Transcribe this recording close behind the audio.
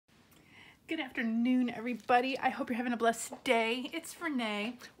Good afternoon, everybody. I hope you're having a blessed day. It's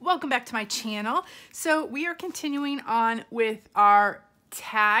Renee. Welcome back to my channel. So we are continuing on with our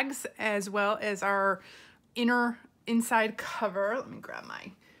tags as well as our inside cover. Let me grab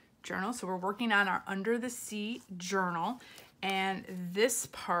my journal. So we're working on our Under the Sea journal, and this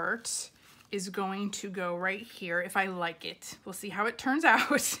part is going to go right here if I like it. We'll see how it turns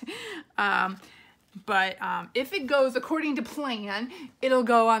out. But if it goes according to plan, it'll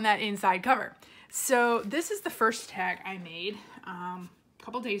go on that inside cover. So this is the first tag I made a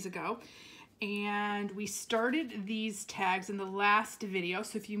couple days ago, and we started these tags in the last video.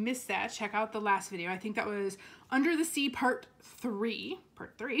 So if you missed that, check out the last video. I think that was Under the Sea part 3.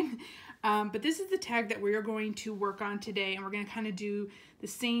 But this is the tag that we are going to work on today, and we're going to kind of do the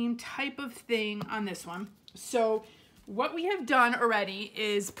same type of thing on this one. So what we have done already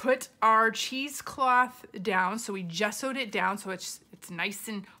is put our cheesecloth down. So we gessoed it down so it's nice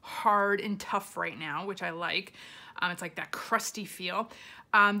and hard and tough right now, which I like. It's like that crusty feel.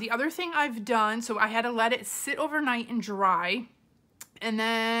 The other thing I've done, so I had to let it sit overnight and dry. And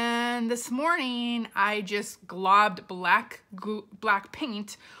then this morning I just globbed black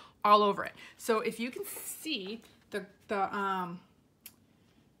paint all over it. So if you can see the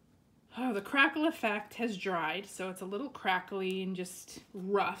crackle effect has dried, so it's a little crackly and just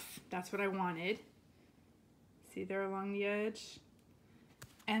rough. That's what I wanted. See there along the edge?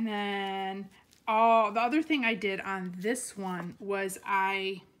 And then the other thing I did on this one was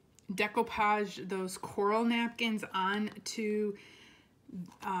I decoupaged those coral napkins onto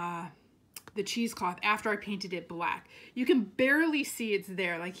the cheesecloth after I painted it black. You can barely see it's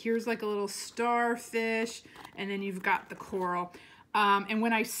there. Like here's like a little starfish, and then you've got the coral. And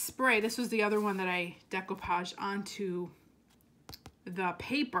when I spray, this was the other one that I decoupaged onto the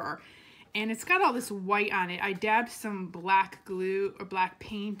paper, and it's got all this white on it. I dabbed some black glue or black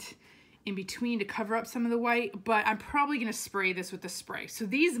paint in between to cover up some of the white, but I'm probably going to spray this with the spray. So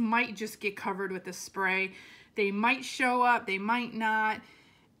these might just get covered with the spray. They might show up, they might not.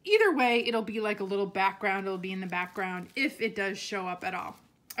 Either way, it'll be like a little background. It'll be in the background if it does show up at all.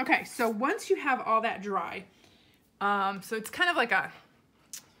 Okay, so once you have all that dry, so it's kind of like a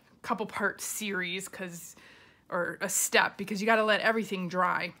couple part series or a step, because you got to let everything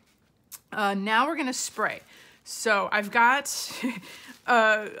dry. Now we're going to spray. So I've got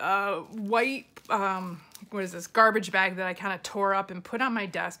a white, what is this, garbage bag that I kind of tore up and put on my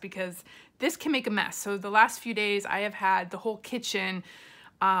desk because this can make a mess. So the last few days I have had the whole kitchen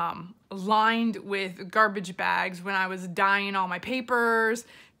lined with garbage bags when I was dyeing all my papers,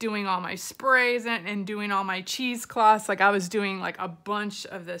 doing all my sprays, and doing all my cheesecloths. Like I was doing like a bunch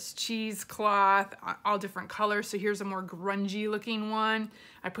of this cheesecloth, all different colors. So here's a more grungy looking one.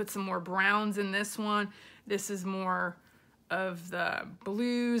 I put some more browns in this one. This is more of the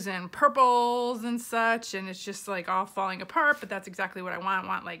blues and purples and such, and it's just like all falling apart, but that's exactly what I want. I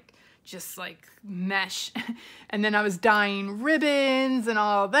want like just like mesh. And then I was dyeing ribbons and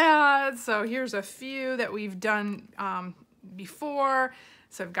all that. So here's a few that we've done before.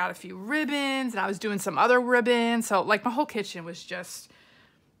 So I've got a few ribbons, and I was doing some other ribbons. So like my whole kitchen was just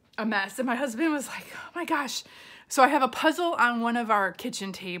a mess. And my husband was like, oh my gosh. So I have a puzzle on one of our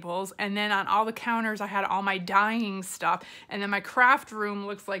kitchen tables, and then on all the counters I had all my dyeing stuff, and then my craft room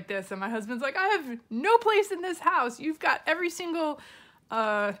looks like this. And my husband's like, I have no place in this house. You've got every single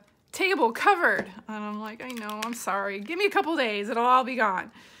table covered. And I'm like, I know, I'm sorry. Give me a couple days, it'll all be gone.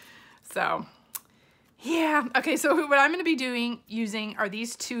 So yeah, okay, so what I'm going to be using are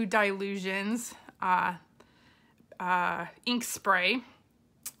these two Dilutions ink spray.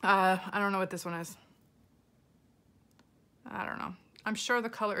 I don't know what this one is. I don't know. I'm sure the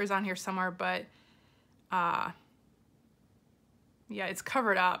color is on here somewhere, but yeah, it's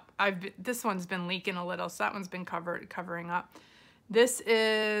covered up. This one's been leaking a little, so that one's been covering up. This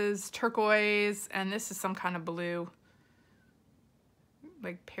is turquoise, and this is some kind of blue,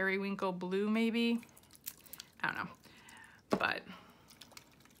 like periwinkle blue maybe. I don't know, but I'm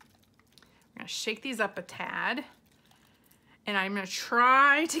gonna shake these up a tad, and I'm gonna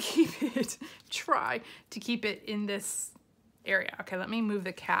try to keep it in this area. Okay, let me move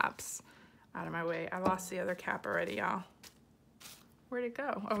the caps out of my way. I lost the other cap already, y'all. Where'd it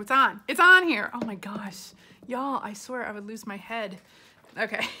go? Oh, it's on. It's on here. Oh my gosh, y'all! I swear I would lose my head.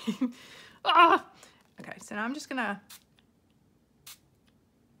 Okay. Ah! Okay, so now I'm just gonna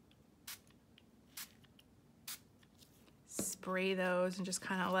spray those and just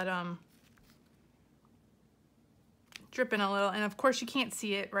kind of let them drip in a little. And of course you can't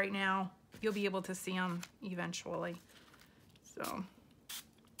see it right now. You'll be able to see them eventually. So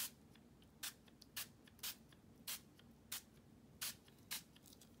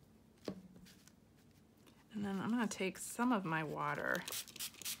And then I'm gonna take some of my water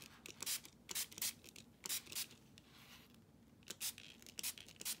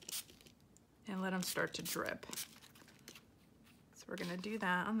and let them start to drip. So we're gonna do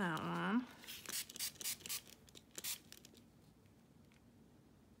that on that one.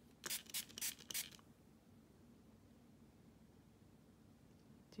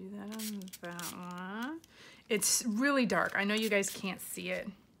 Do that on that one. It's really dark. I know you guys can't see it,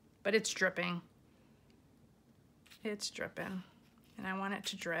 but it's dripping. It's dripping, and I want it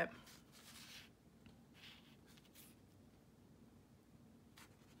to drip.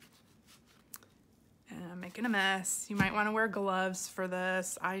 And I'm making a mess. You might want to wear gloves for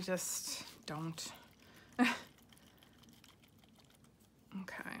this. I just don't. Okay.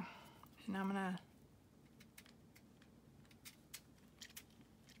 And I'm gonna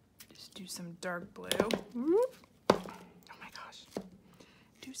just do some dark blue. Whoop. Oh my gosh.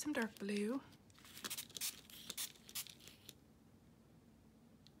 Do some dark blue.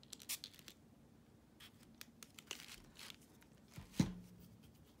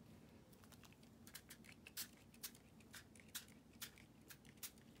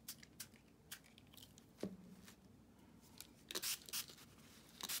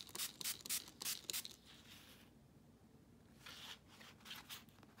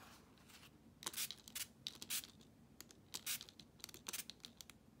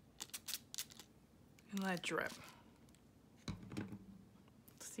 And let it drip.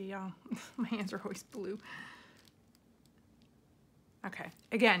 See y'all, my hands are always blue. Okay,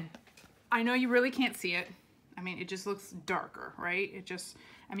 again, I know you really can't see it. I mean, it just looks darker, right? It just,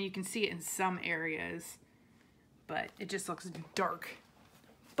 I mean, you can see it in some areas, but it just looks dark.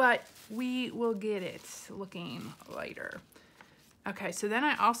 But we will get it looking lighter. Okay, so then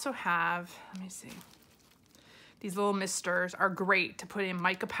I also have, let me see. These little misters are great to put in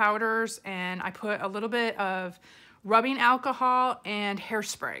mica powders, and I put a little bit of rubbing alcohol and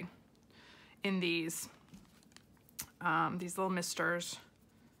hairspray in these little misters.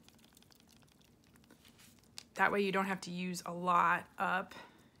 That way you don't have to use a lot up.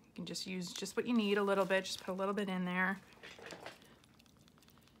 You can just use just what you need, a little bit, just put a little bit in there.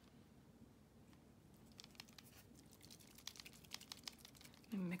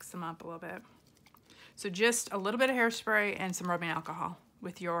 And mix them up a little bit. So just a little bit of hairspray and some rubbing alcohol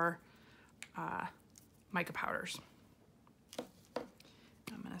with your mica powders.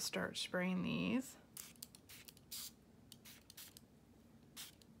 I'm gonna start spraying these.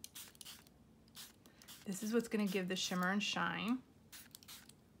 This is what's gonna give the shimmer and shine.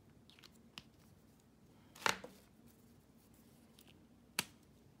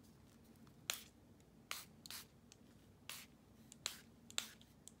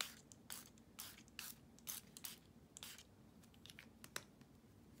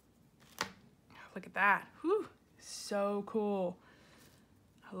 Look at that. Whew, so cool.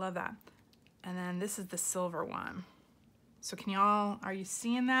 I love that. And then this is the silver one. So can y'all, are you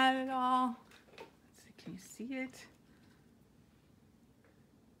seeing that at all? Let's see, can you see it?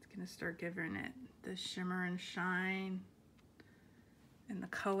 It's gonna start giving it the shimmer and shine and the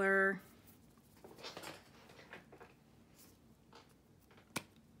color.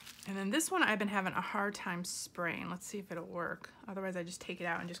 And then this one I've been having a hard time spraying. Let's see if it'll work. Otherwise I just take it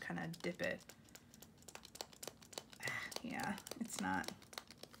out and just kind of dip it. Yeah, it's not.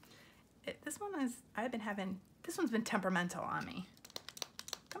 This one is, I've been having, this one's been temperamental on me.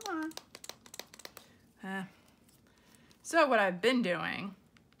 Come on. So what I've been doing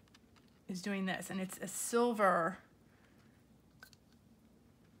is doing this, and it's a silver,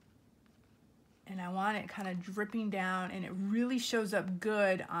 and I want it kind of dripping down, and it really shows up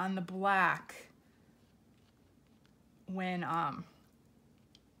good on the black when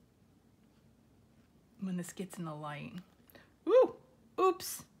this gets in the light. Woo!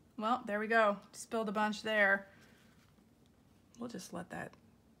 Oops! Well, there we go. Spilled a bunch there. We'll just let that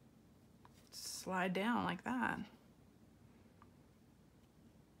slide down like that.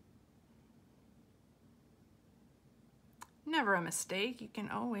 Never a mistake. You can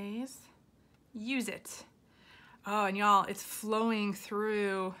always use it. Oh, and y'all, it's flowing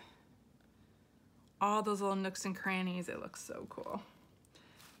through all those little nooks and crannies. It looks so cool.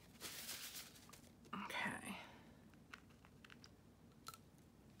 Okay.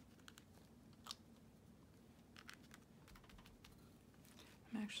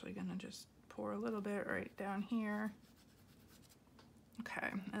 I'm actually gonna just pour a little bit right down here. Okay,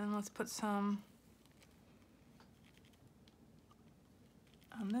 and then let's put some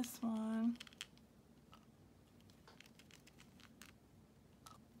on this one.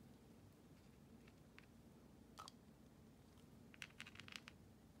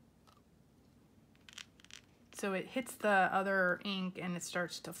 so it hits the other ink and it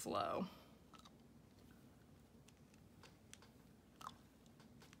starts to flow.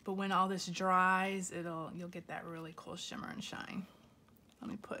 But when all this dries, you'll get that really cool shimmer and shine.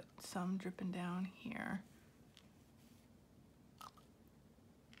 Let me put some dripping down here.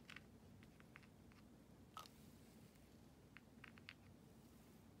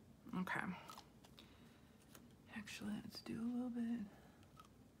 Okay. Actually, let's do a little bit.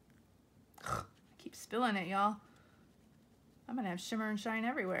 I keep spilling it, y'all. I'm gonna have shimmer and shine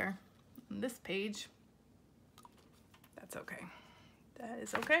everywhere on this page. That's okay. That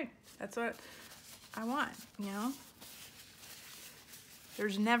is okay. That's what I want, you know?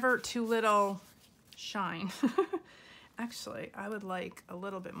 There's never too little shine. Actually, I would like a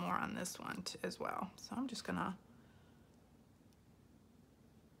little bit more on this one as well. So I'm just gonna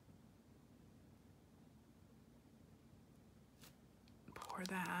pour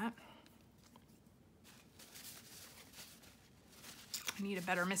that. I need a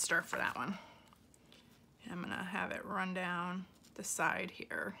better mister for that one. I'm gonna have it run down the side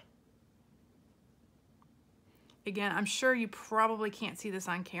here. Again, I'm sure you probably can't see this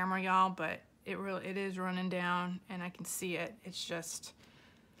on camera, y'all, but it is running down and I can see it. It's just,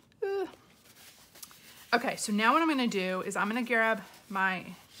 Okay, so now what I'm gonna do is I'm gonna grab my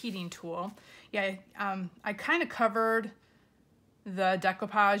heating tool. Yeah, I kind of covered the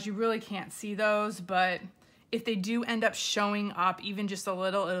decoupage. You really can't see those, but if they do end up showing up even just a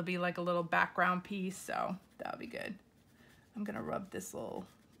little, it'll be like a little background piece, so that'll be good. I'm gonna rub this little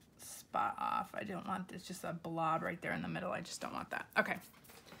spot off. I don't want this, just a blob right there in the middle. I just don't want that. Okay,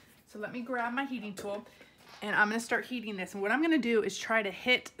 so let me grab my heating tool and I'm gonna start heating this. And what I'm gonna do is try to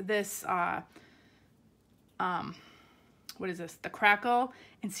hit this, what is this? The crackle,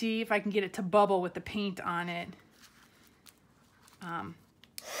 and see if I can get it to bubble with the paint on it. I'm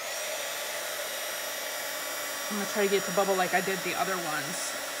gonna try to get it to bubble like I did the other ones,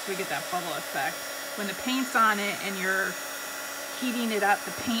 so we get that bubble effect. When the paint's on it and you're heating it up,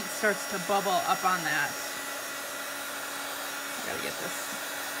 the paint starts to bubble up on that. I gotta get this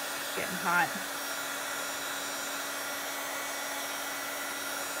getting hot.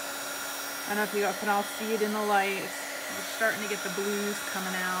 I don't know if you can all see it in the light. We're starting to get the blues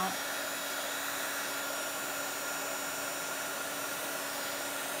coming out.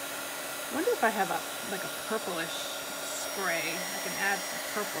 I wonder if I have like a purplish spray. I can add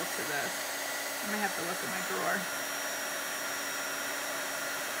some purple to this. I might have to look in my drawer.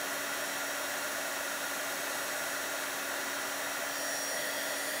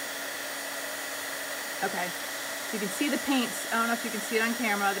 Okay, so you can see the paint. I don't know if you can see it on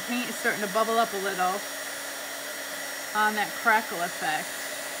camera. The paint is starting to bubble up a little on that crackle effect.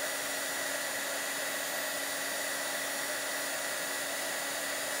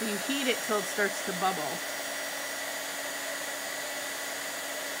 So you heat it till it starts to bubble.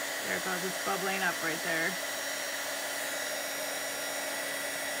 There it goes, it's bubbling up right there.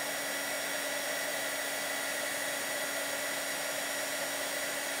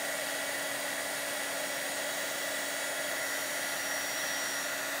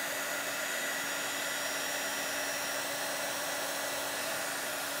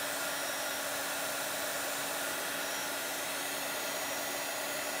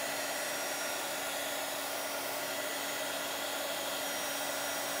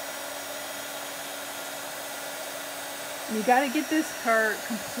 You got to get this part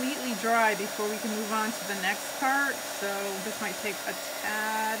completely dry before we can move on to the next part. So this might take a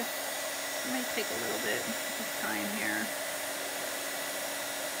tad. It might take a little bit of time here.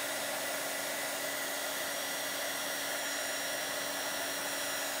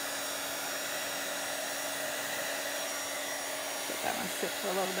 Let that one sit for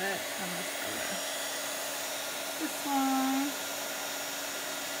a little bit. And let's go this one.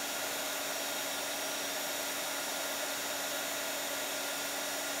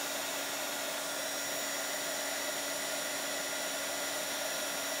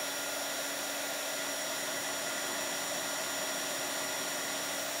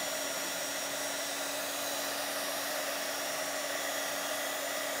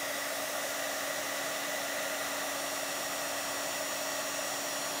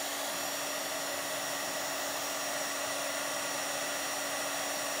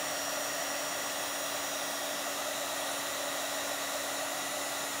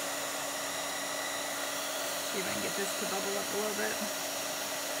 See if I can get this to bubble up a little bit.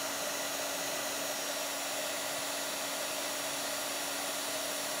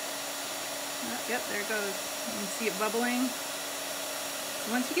 Yep, there it goes. You can see it bubbling.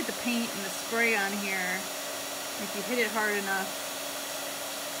 So once you get the paint and the spray on here, if you hit it hard enough,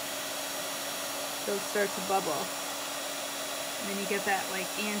 they'll start to bubble. And then you get that like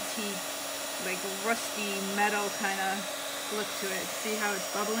antique, like rusty metal kind of look to it. See how it's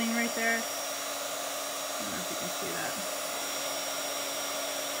bubbling right there? I don't know if you can see that.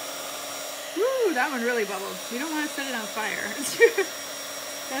 Woo, that one really bubbles. You don't want to set it on fire.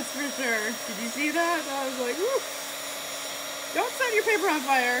 That's for sure. Did you see that? I was like, woo. Don't set your paper on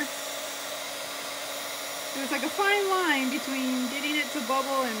fire. There's like a fine line between getting it to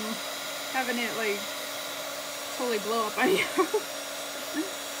bubble and having it like totally blow up on you.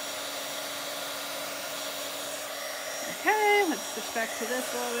 Okay, let's switch back to this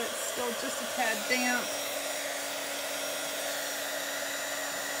while it's still just a tad damp.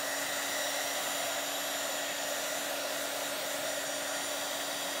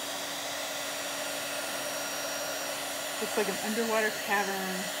 Looks like an underwater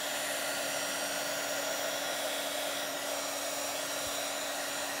cavern.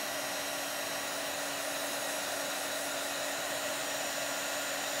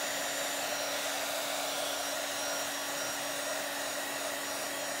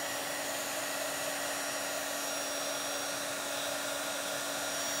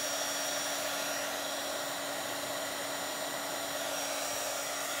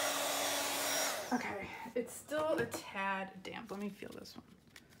 Okay, it's still a tad damp. Let me feel this one.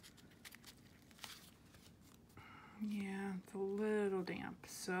 Yeah, it's a little damp,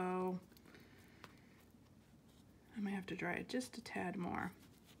 so I might have to dry it just a tad more.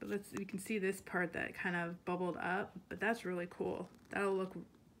 But you can see this part that kind of bubbled up, but that's really cool. That'll look,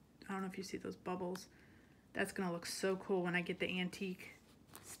 I don't know if you see those bubbles. That's gonna look so cool when I get the antique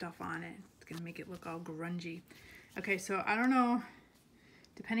stuff on it. It's gonna make it look all grungy. Okay, so I don't know,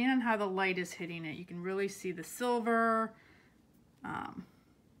 depending on how the light is hitting it, you can really see the silver,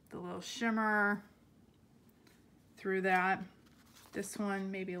 the little shimmer through that. This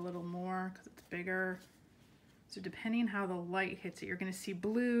one maybe a little more because it's bigger. So depending how the light hits it, you're gonna see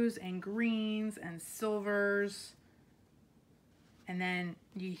blues and greens and silvers. And then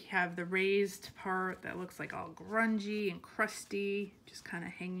you have the raised part that looks like all grungy and crusty, just kind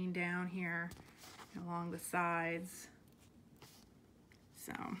of hanging down here along the sides.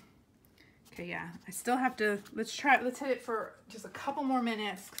 So, okay, yeah, I still have to, let's hit it for just a couple more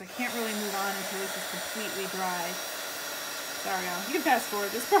minutes because I can't really move on until this is completely dry. Sorry, y'all, you can fast forward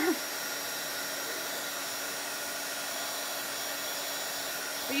this part.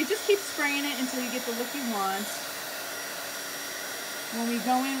 But you just keep spraying it until you get the look you want. When we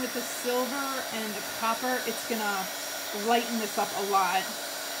go in with the silver and the copper, it's gonna lighten this up a lot.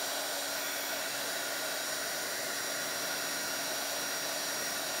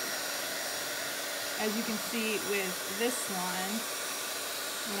 As you can see with this one,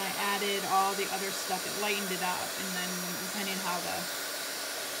 when I added all the other stuff, it lightened it up. And then depending how the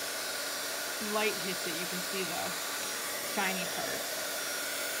light hits it, you can see the shiny part.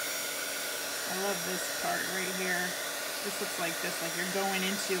 I love this part right here. This looks like this, like you're going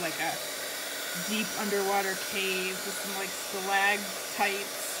into like a deep underwater cave with some like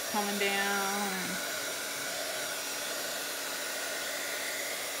stalactites coming down.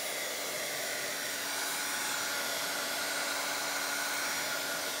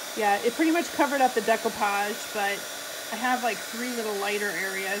 Yeah, it pretty much covered up the decoupage, but I have like 3 little lighter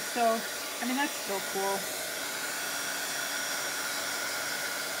areas, so I mean that's still cool.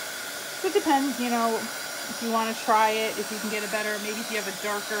 So it depends, you know, if you want to try it, if you can get a better, maybe if you have a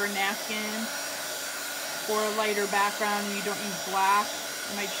darker napkin or a lighter background and you don't use black,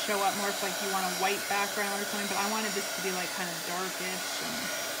 it might show up more if like you want a white background or something, but I wanted this to be like kind of darkish. And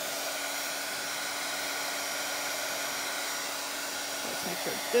let's make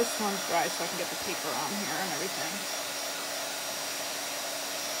sure this one's dry so I can get the paper on here and everything.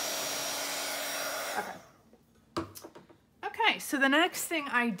 Okay. Okay, so the next thing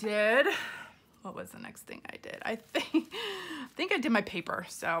I did, what was the next thing I did? I think I did my paper,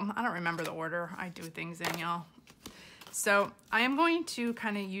 so I don't remember the order I do things in, y'all. So I am going to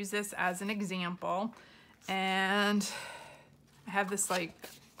kind of use this as an example, and I have this like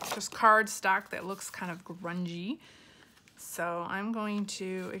just cardstock that looks kind of grungy. So I'm going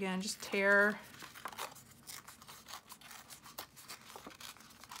to, again, just tear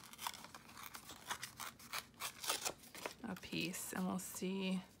a piece and we'll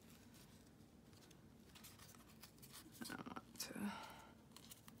see. I don't want to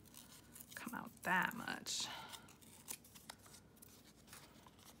come out that much.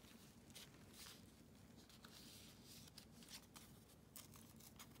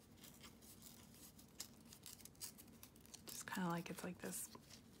 Kind of like it's like this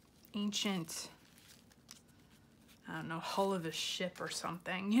ancient, I don't know, hull of a ship or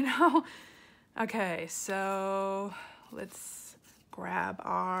something, you know? Okay, so let's grab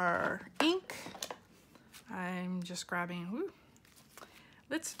our ink. I'm just grabbing, whoo.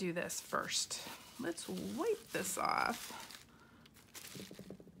 Let's do this first. Let's wipe this off.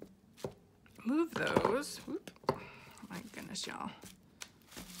 Move those. Whoop. My goodness, y'all.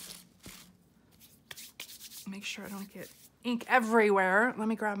 Make sure I don't get ink everywhere. Let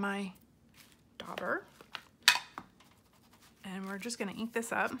me grab my dauber. And we're just gonna ink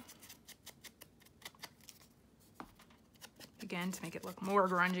this up. Again, to make it look more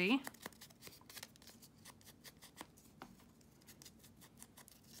grungy.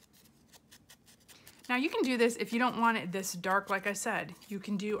 Now you can do this if you don't want it this dark, like I said. You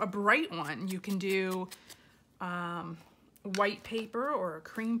can do a bright one. You can do white paper or a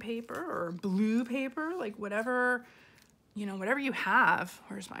cream paper or blue paper, like whatever, you know, whatever you have.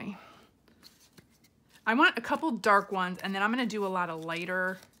 Where's my... I want a couple dark ones, and then I'm gonna do a lot of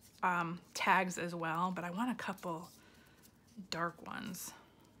lighter tags as well, but I want a couple dark ones.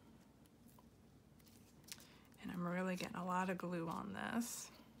 And I'm really getting a lot of glue on this.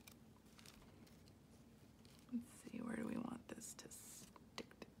 Let's see, where do we want this to stick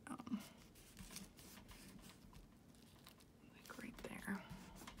down? Like right there.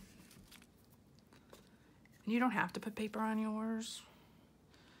 And you don't have to put paper on yours.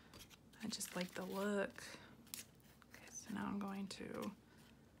 I just like the look. Okay, so now I'm going to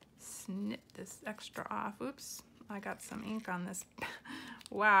snip this extra off. Oops, I got some ink on this.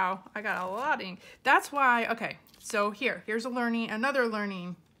 Wow, I got a lot of ink. That's why, okay, so here's another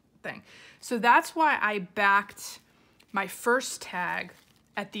learning thing. So that's why I backed my first tag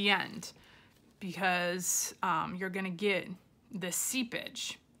at the end, because you're gonna get the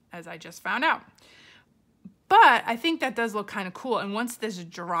seepage, as I just found out. But I think that does look kind of cool. And once this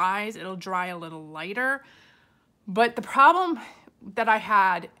dries, it'll dry a little lighter. But the problem that I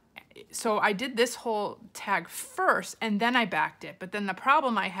had, so I did this whole tag first and then I backed it. But then the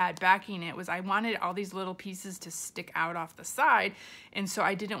problem I had backing it was I wanted all these little pieces to stick out off the side. And so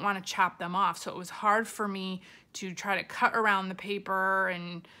I didn't want to chop them off. So it was hard for me to try to cut around the paper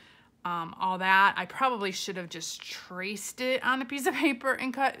and all that. I probably should have just traced it on a piece of paper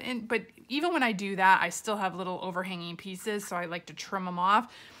and cut in, but even when I do that, I still have little overhanging pieces, so I like to trim them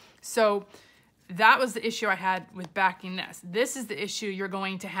off. So that was the issue I had with backing this. This is the issue you're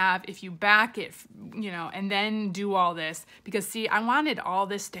going to have if you back it, you know, and then do all this, because see, I wanted all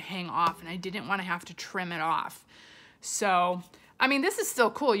this to hang off and I didn't want to have to trim it off. So I mean, this is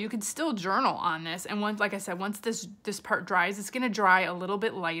still cool. You can still journal on this. And once, like I said, once this part dries, it's going to dry a little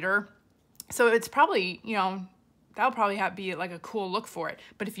bit lighter. So it's probably, you know, that'll probably be like a cool look for it.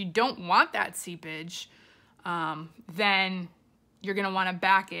 But if you don't want that seepage, then you're going to want to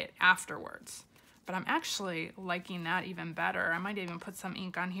back it afterwards. But I'm actually liking that even better. I might even put some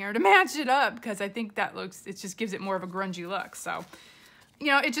ink on here to match it up, because I think that looks, it just gives it more of a grungy look. So, you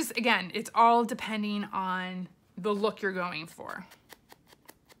know, it just, again, it's all depending on the look you're going for.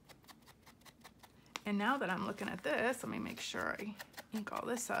 And now that I'm looking at this, let me make sure I ink all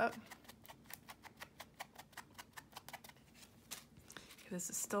this up. This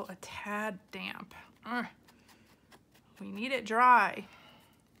is still a tad damp. We need it dry.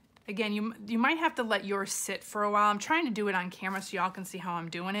 Again, you might have to let yours sit for a while. I'm trying to do it on camera so y'all can see how I'm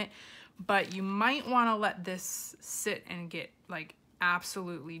doing it, but you might want to let this sit and get like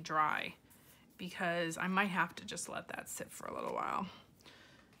absolutely dry, because I might have to just let that sit for a little while,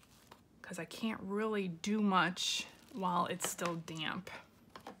 because I can't really do much while it's still damp.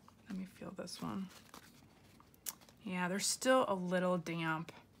 Let me feel this one. Yeah, they're still a little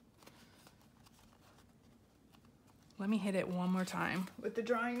damp. Let me hit it one more time with the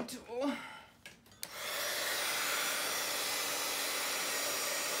drying tool.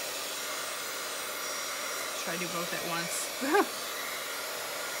 Try to do both at once.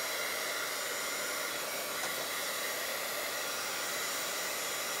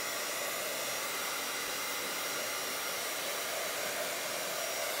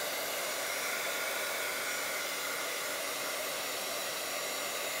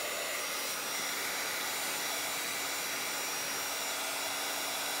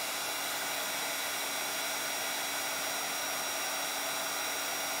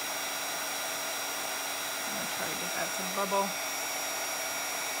 Try to get that to bubble.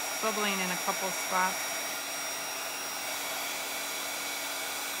 It's bubbling in a couple spots.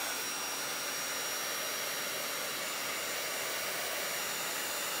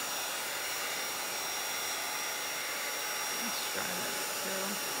 Let's try that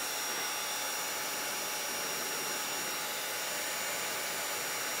too.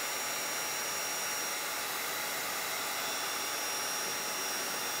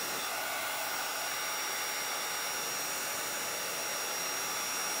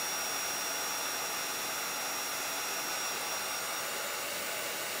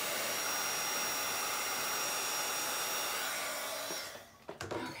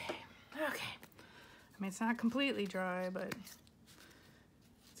 mean, it's not completely dry, but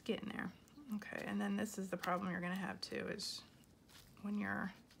it's getting there. Okay, and then this is the problem you're gonna have too, is when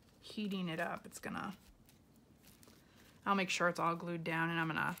you're heating it up, it's gonna, I'll make sure it's all glued down and I'm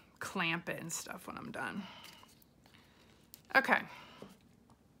gonna clamp it and stuff when I'm done. Okay.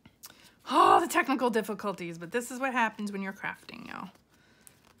 Oh, the technical difficulties, but this is what happens when you're crafting, y'all.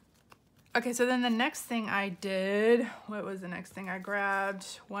 Okay, so then the next thing I did, what was the next thing? I grabbed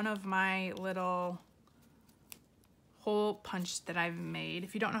one of my little hole punch that I've made.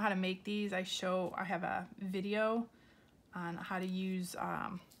 If you don't know how to make these, I have a video on how to use,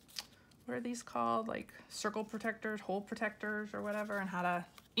 what are these called? Like circle protectors, hole protectors or whatever, and how to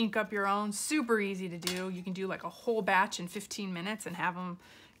ink up your own. Super easy to do. You can do like a whole batch in 15 minutes and have them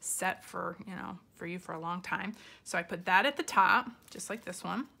set for, you know, for you for a long time. So I put that at the top, just like this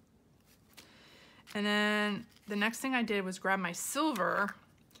one. And then the next thing I did was grab my silver.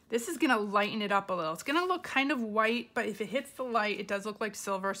 This is gonna lighten it up a little. It's gonna look kind of white, but if it hits the light, it does look like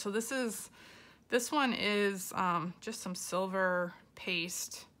silver. So this one is just some silver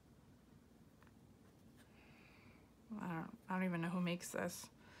paste. I don't even know who makes this.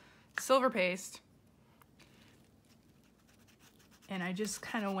 Silver paste. And I just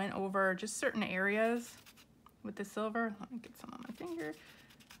kind of went over just certain areas with the silver. Let me get some on my finger.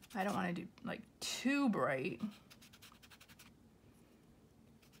 I don't want to do like too bright.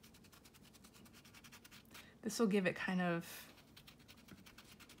 This will give it kind of,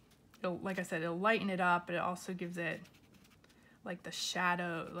 like I said, it'll lighten it up, but it also gives it like the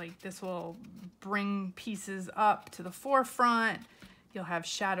shadow. Like this will bring pieces up to the forefront. You'll have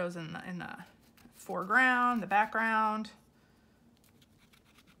shadows in the foreground, the background.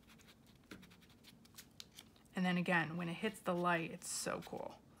 And then again, when it hits the light, it's so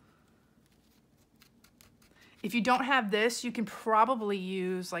cool. If you don't have this, you can probably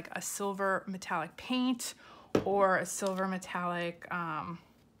use like a silver metallic paint or a silver metallic,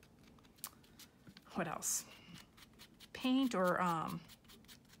 what else? Paint or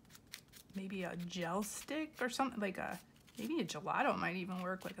maybe a gel stick or something, like maybe a gelato might even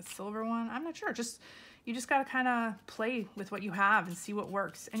work, like a silver one. I'm not sure. You just gotta kind of play with what you have and see what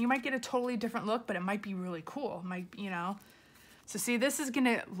works. And you might get a totally different look, but it might be really cool. It might, you know. So see, this is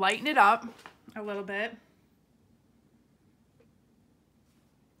gonna lighten it up a little bit.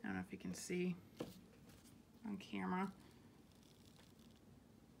 I don't know if you can see on camera.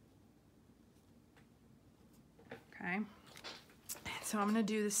 Okay. So I'm gonna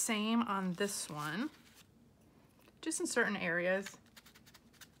do the same on this one, just in certain areas.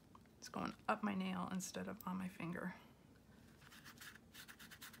 It's going up my nail instead of on my finger.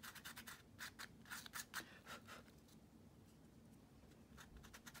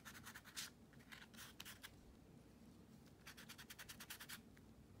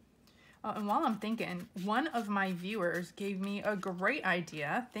 Oh, and while I'm thinking, one of my viewers gave me a great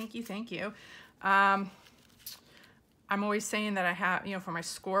idea. Thank you, thank you. I'm always saying that I have, you know, for my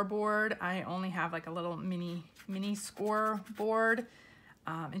scoreboard, I only have like a little mini scoreboard.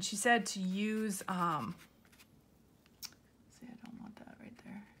 And she said to use, see, I don't want that right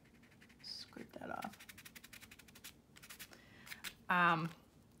there. Scrape that off.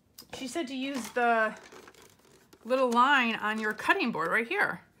 She said to use the little line on your cutting board right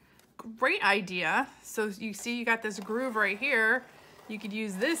here. Great idea. So you see you got this groove right here. You could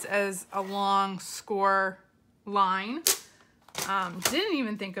use this as a long score line. Didn't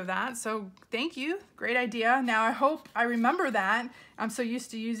even think of that, so thank you. Great idea. Now I hope I remember that. I'm so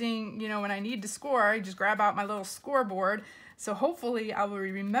used to using, you know, when I need to score, I just grab out my little scoreboard. So hopefully I will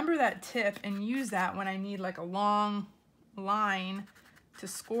remember that tip and use that when I need like a long line to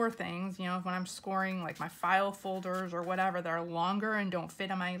score things, you know, when I'm scoring like my file folders or whatever that are longer and don't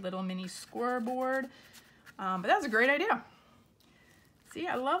fit on my little mini scoreboard. But that was a great idea. See,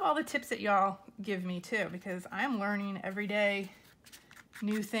 I love all the tips that y'all give me too, because I'm learning every day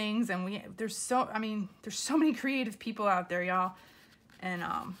new things, and there's so many creative people out there, y'all, and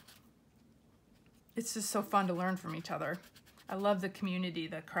it's just so fun to learn from each other. I love the community,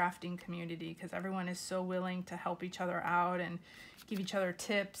 the crafting community, because everyone is so willing to help each other out and give each other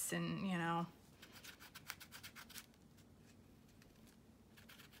tips, and you know,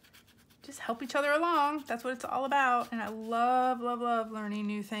 just help each other along. That's what it's all about. And I love, love, love learning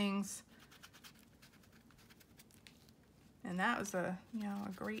new things. And that was a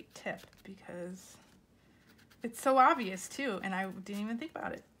great tip, because it's so obvious too. And I didn't even think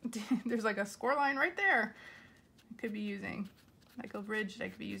about it. There's like a score line right there. I could be using like a ridge that I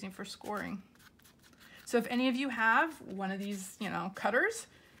could be using for scoring. So if any of you have one of these, you know, cutters,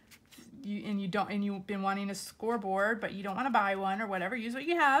 you've been wanting a scoreboard, but you don't want to buy one or whatever, use what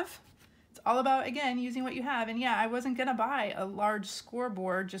you have. It's all about, again, using what you have. And yeah, I wasn't gonna buy a large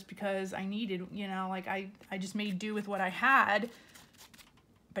scoreboard just because I needed, you know, like I just made do with what I had.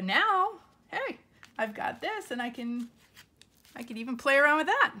 But now, hey, I've got this and I can even play around with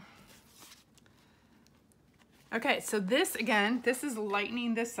that. Okay, so this, again, this is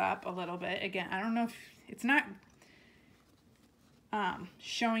lightening this up a little bit. Again, I don't know if it's not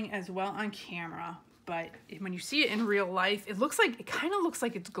showing as well on camera, but when you see it in real life, it kind of looks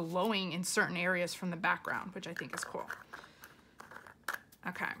like it's glowing in certain areas from the background, which I think is cool.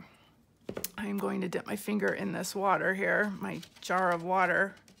 Okay, I'm going to dip my finger in this water here, my jar of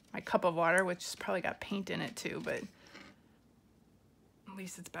water, my cup of water, which has probably got paint in it too, but at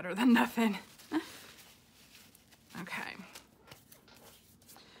least it's better than nothing. Okay.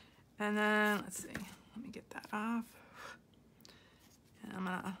 And then, let's see, let me get that off. And I'm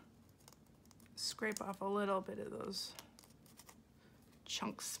gonna scrape off a little bit of those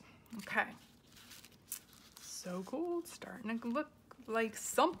chunks. Okay. So cool, it's starting to look like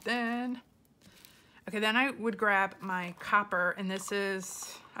something. Okay, then I would grab my copper, and this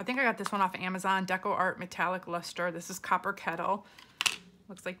is, I think I got this one off of Amazon, Deco Art Metallic Luster. This is Copper Kettle.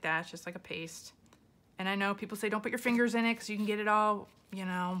 Looks like that, it's just like a paste. And I know people say don't put your fingers in it because you can get it all, you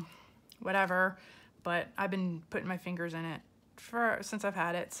know, whatever. But I've been putting my fingers in it since I've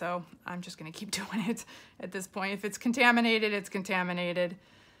had it, so I'm just gonna keep doing it at this point. If it's contaminated, it's contaminated.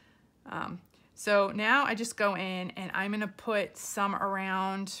 So now I just go in and I'm gonna put some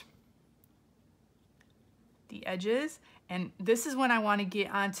around the edges. And this is when I wanna get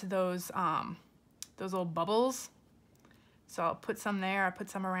onto those little bubbles. So I'll put some there, I put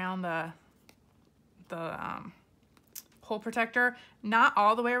some around the hole protector, not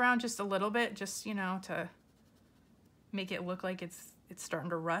all the way around, just a little bit, just, you know, to make it look like it's starting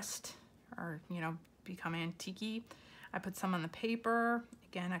to rust or, you know, become antique-y. I put some on the paper.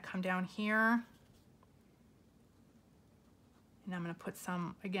 Again, I come down here and I'm gonna put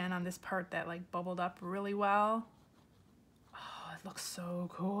some again on this part that like bubbled up really well. Oh, it looks so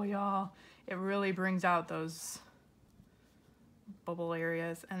cool, y'all. It really brings out those bubble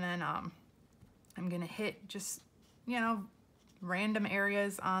areas. And then I'm gonna hit just, you know, random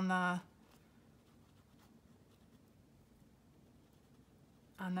areas on the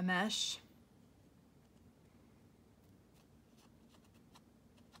mesh.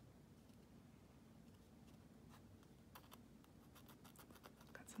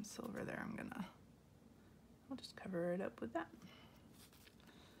 Got some silver there. I'll just cover it up with that.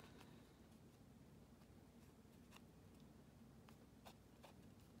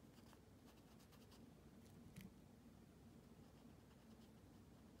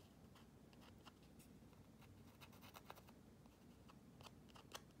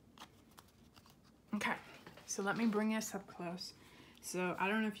 Okay, so let me bring this up close. So I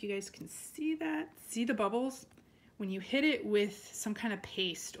don't know if you guys can see that. See the bubbles? When you hit it with some kind of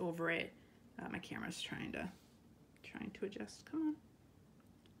paste over it, my camera's trying to adjust. Come on.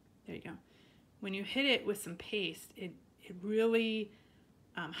 There you go. When you hit it with some paste, it really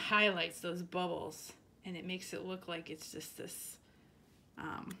highlights those bubbles, and it makes it look like it's just this,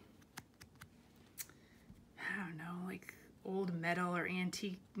 I don't know, like old metal or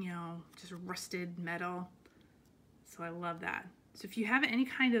antique, you know, just rusted metal. So I love that. So if you have any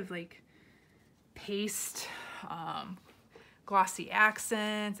kind of like paste, glossy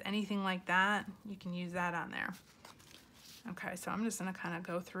accents, anything like that, you can use that on there. Okay, so I'm just gonna kind of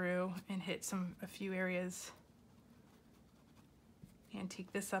go through and hit a few areas,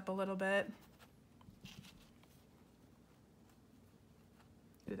 antique this up a little bit.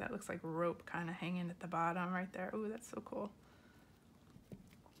 Ooh, that looks like rope kind of hanging at the bottom right there. Ooh, that's so cool.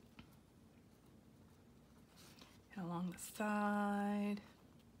 And along the side,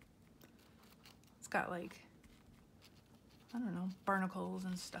 it's got like, I don't know, barnacles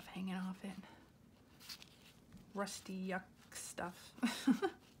and stuff hanging off it. Rusty yuck stuff.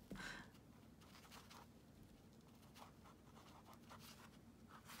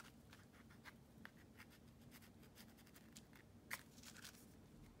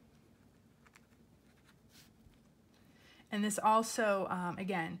 And this also,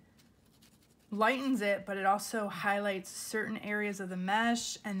 again, lightens it, but it also highlights certain areas of the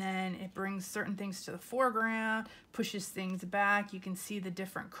mesh, and then it brings certain things to the foreground, pushes things back. You can see the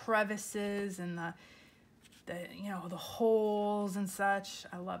different crevices and the you know, the holes and such.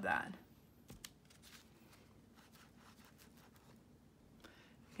 I love that.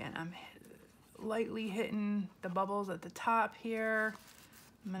 Again, I'm lightly hitting the bubbles at the top here.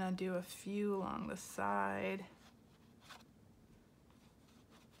 I'm gonna do a few along the side.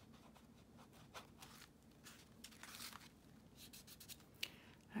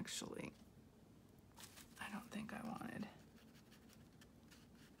 Actually,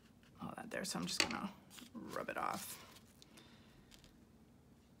 there, so I'm just gonna rub it off.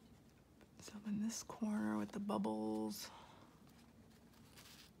 So in this corner with the bubbles.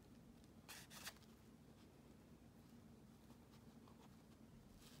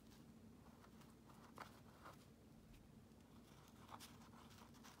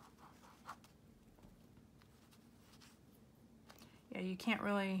 Yeah, you can't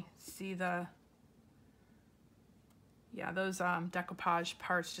really see the, yeah, those decoupage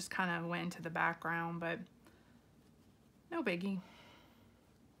parts just kind of went into the background, but no biggie.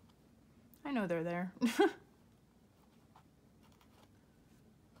 I know they're there.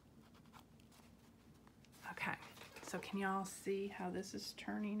 Okay, so can y'all see how this is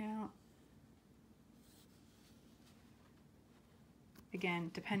turning out?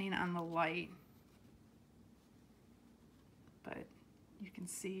 Again, depending on the light, but you can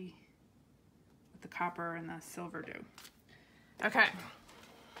see what the copper and the silver do. Okay,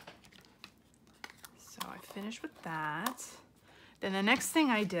 so I finished with that. Then the next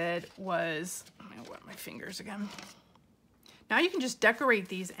thing I did was, I'm gonna wet my fingers again. Now you can just decorate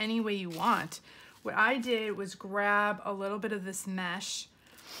these any way you want. What I did was grab a little bit of this mesh.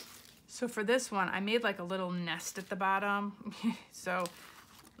 So for this one, I made like a little nest at the bottom. So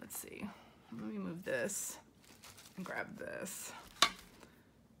let's see, let me move this and grab this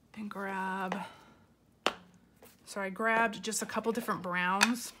and grab, so I grabbed just a couple different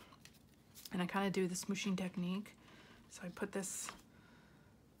browns and I kind of do the smooshing technique. So I put this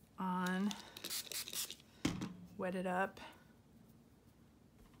on, wet it up,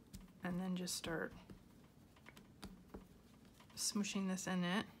 and then just start smooshing this in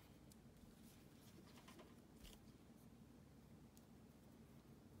it.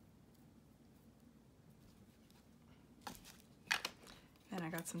 Then I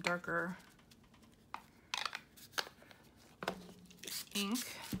got some darker ink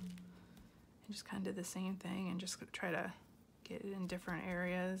and just kind of did the same thing and just try to get it in different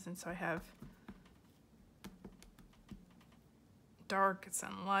areas. And so I have darks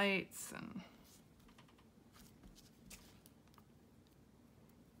and lights and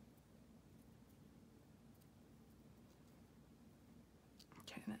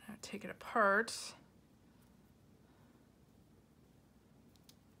okay, and then I take it apart.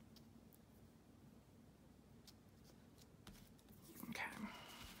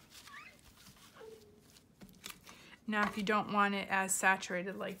 Now, if you don't want it as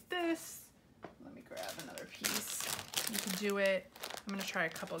saturated like this, let me grab another piece. You can do it, I'm gonna try a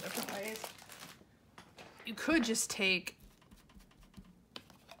couple different ways. You could just take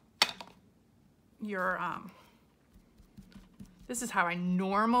your, this is how I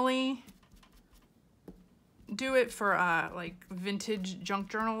normally do it for like vintage junk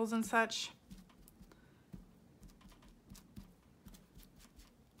journals and such.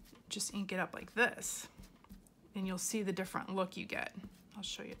 Just ink it up like this. And you'll see the different look you get. I'll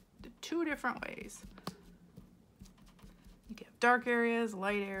show you the two different ways. You get dark areas,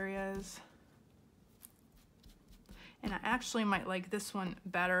 light areas. And I actually might like this one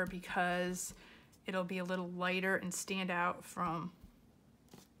better because it'll be a little lighter and stand out from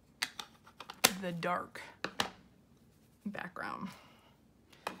the dark background.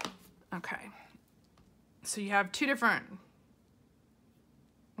 Okay, so you have two different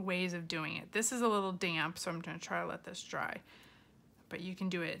ways of doing it. This is a little damp, so I'm going to try to let this dry. But you can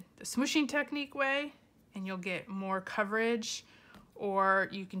do it the smooshing technique way, and you'll get more coverage, or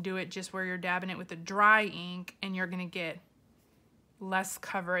you can do it just where you're dabbing it with the dry ink, and you're going to get less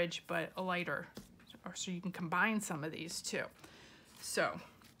coverage, but a lighter. Or so you can combine some of these too. So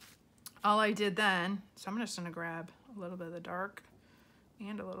all I did then, so I'm just going to grab a little bit of the dark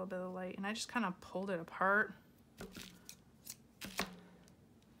and a little bit of the light, and I just kind of pulled it apart.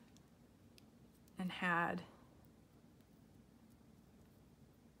 And had,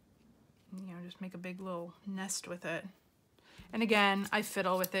 you know, just make a big little nest with it. And again, I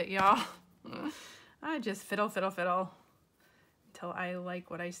fiddle with it, y'all. I just fiddle until I like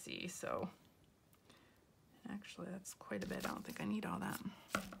what I see. So actually that's quite a bit. I don't think I need all that.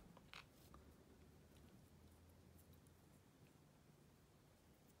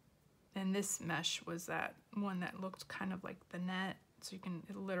 And this mesh was that one that looked kind of like the net. So you can,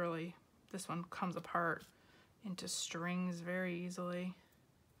 it literally, this one comes apart into strings very easily.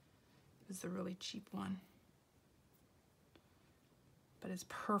 This is a really cheap one. But it's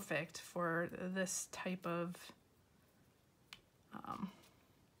perfect for this type of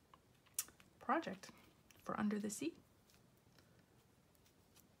project for under the sea.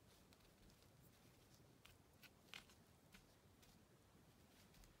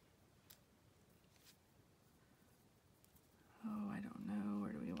 Oh, I don't know.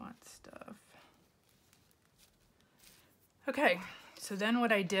 Where do we want stuff? Okay, so then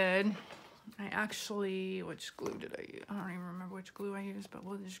what I did, I actually, which glue did I use? I don't even remember which glue I used, but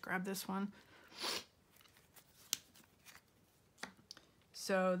we'll just grab this one.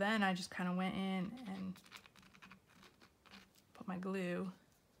 So then I just kind of went in and put my glue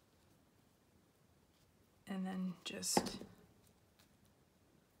and then just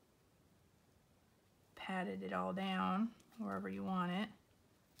patted it all down wherever you want it.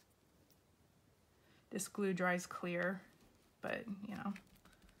 This glue dries clear, but you know,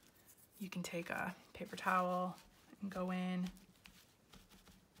 you can take a paper towel and go in,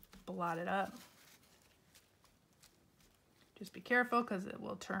 blot it up. Just be careful because it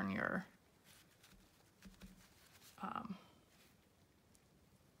will turn your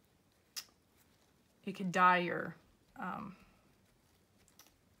it could dye your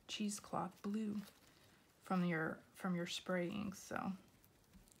cheesecloth blue from your spraying. So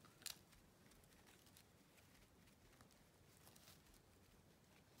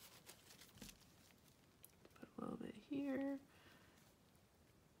put a little bit here.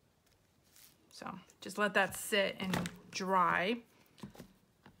 So just let that sit and dry.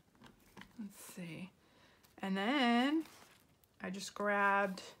 Let's see. And then I just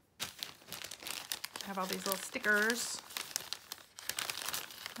grabbed, I have all these little stickers.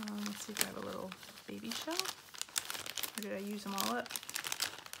 Let's see if I have a little baby shell. Or did I use them all up?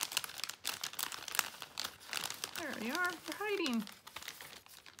 There they are, they're hiding.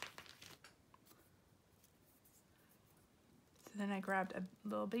 So then I grabbed a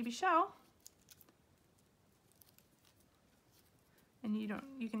little baby shell. And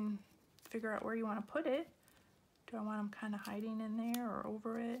you can figure out where you want to put it. Do I want them kind of hiding in there or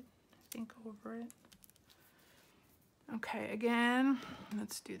over it? I think over it. Okay, again,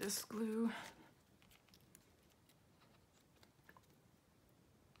 let's do this glue.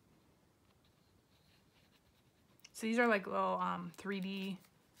 So these are like little 3D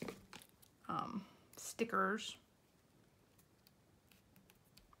stickers.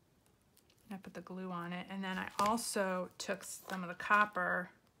 I put the glue on it, and then I also took some of the copper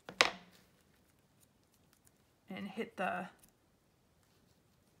and hit the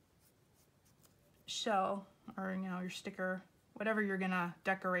shell, or you know, your sticker, whatever you're gonna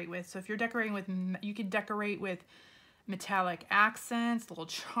decorate with. So if you're decorating with, you could decorate with metallic accents, little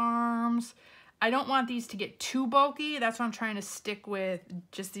charms. I don't want these to get too bulky. That's why I'm trying to stick with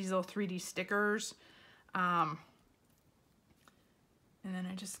just these little 3D stickers. And then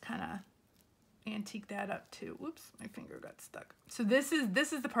I just kind of antique that up too. Whoops, my finger got stuck. So this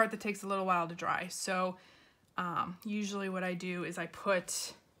is the part that takes a little while to dry. So usually what I do is I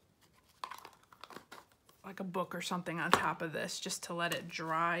put like a book or something on top of this just to let it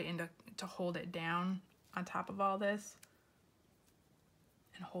dry and to hold it down on top of all this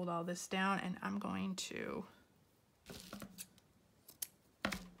and hold all this down. And I'm going to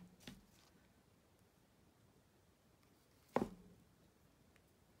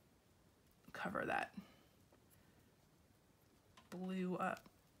cover that blue up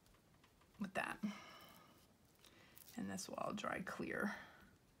with that, and this will all dry clear,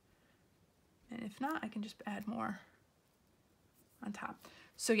 and if not I can just add more on top.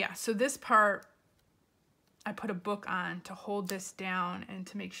 So yeah, so this part I put a book on to hold this down and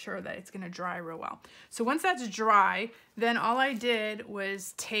to make sure that it's going to dry real well. So once that's dry, then all I did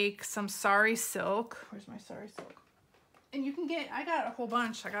was take some sari silk. Where's my sari silk? And you can get, I got a whole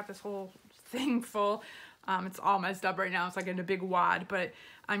bunch. I got this whole thing full. It's all messed up right now. It's like in a big wad, but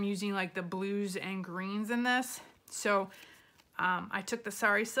I'm using like the blues and greens in this. So I took the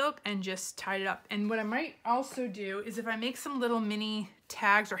sari silk and just tied it up. And what I might also do is if I make some little mini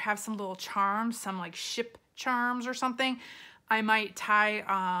tags or have some little charms, some like ship charms or something, I might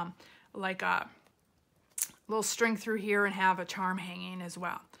tie like a little string through here and have a charm hanging as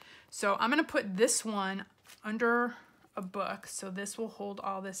well. So I'm gonna put this one under a book, so this will hold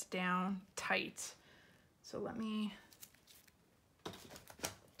all this down tight. So let me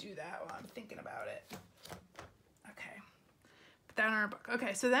do that while I'm thinking about it. Okay, put that on our book.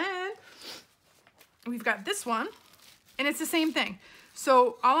 Okay, so then we've got this one, and it's the same thing.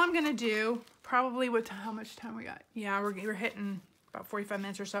 So all I'm gonna do, probably with how much time we got? Yeah, we're hitting about 45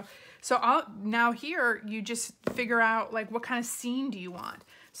 minutes or so. So now here, you just figure out like what kind of scene do you want.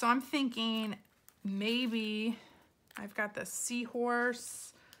 So I'm thinking maybe I've got the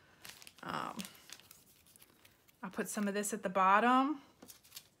seahorse. I'll put some of this at the bottom.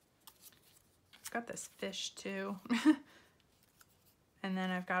 I've got this fish too. And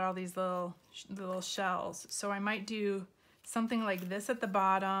then I've got all these little shells. So I might do something like this at the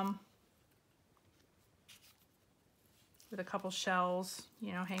bottom with a couple shells,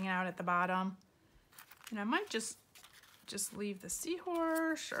 you know, hanging out at the bottom. And I might just just leave the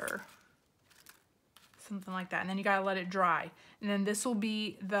seahorse or something like that. And then you gotta let it dry. And then this will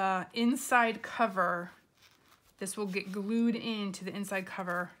be the inside cover. This will get glued into the inside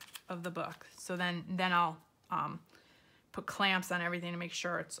cover of the book. So then I'll put clamps on everything to make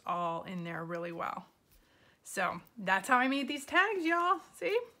sure it's all in there really well. So that's how I made these tags, y'all.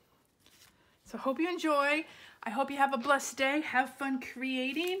 See? So hope you enjoy. I hope you have a blessed day. Have fun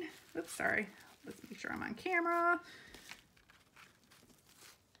creating. Oops, sorry. Let's make sure I'm on camera.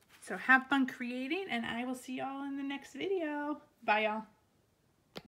 So have fun creating, and I will see y'all in the next video. Bye, y'all.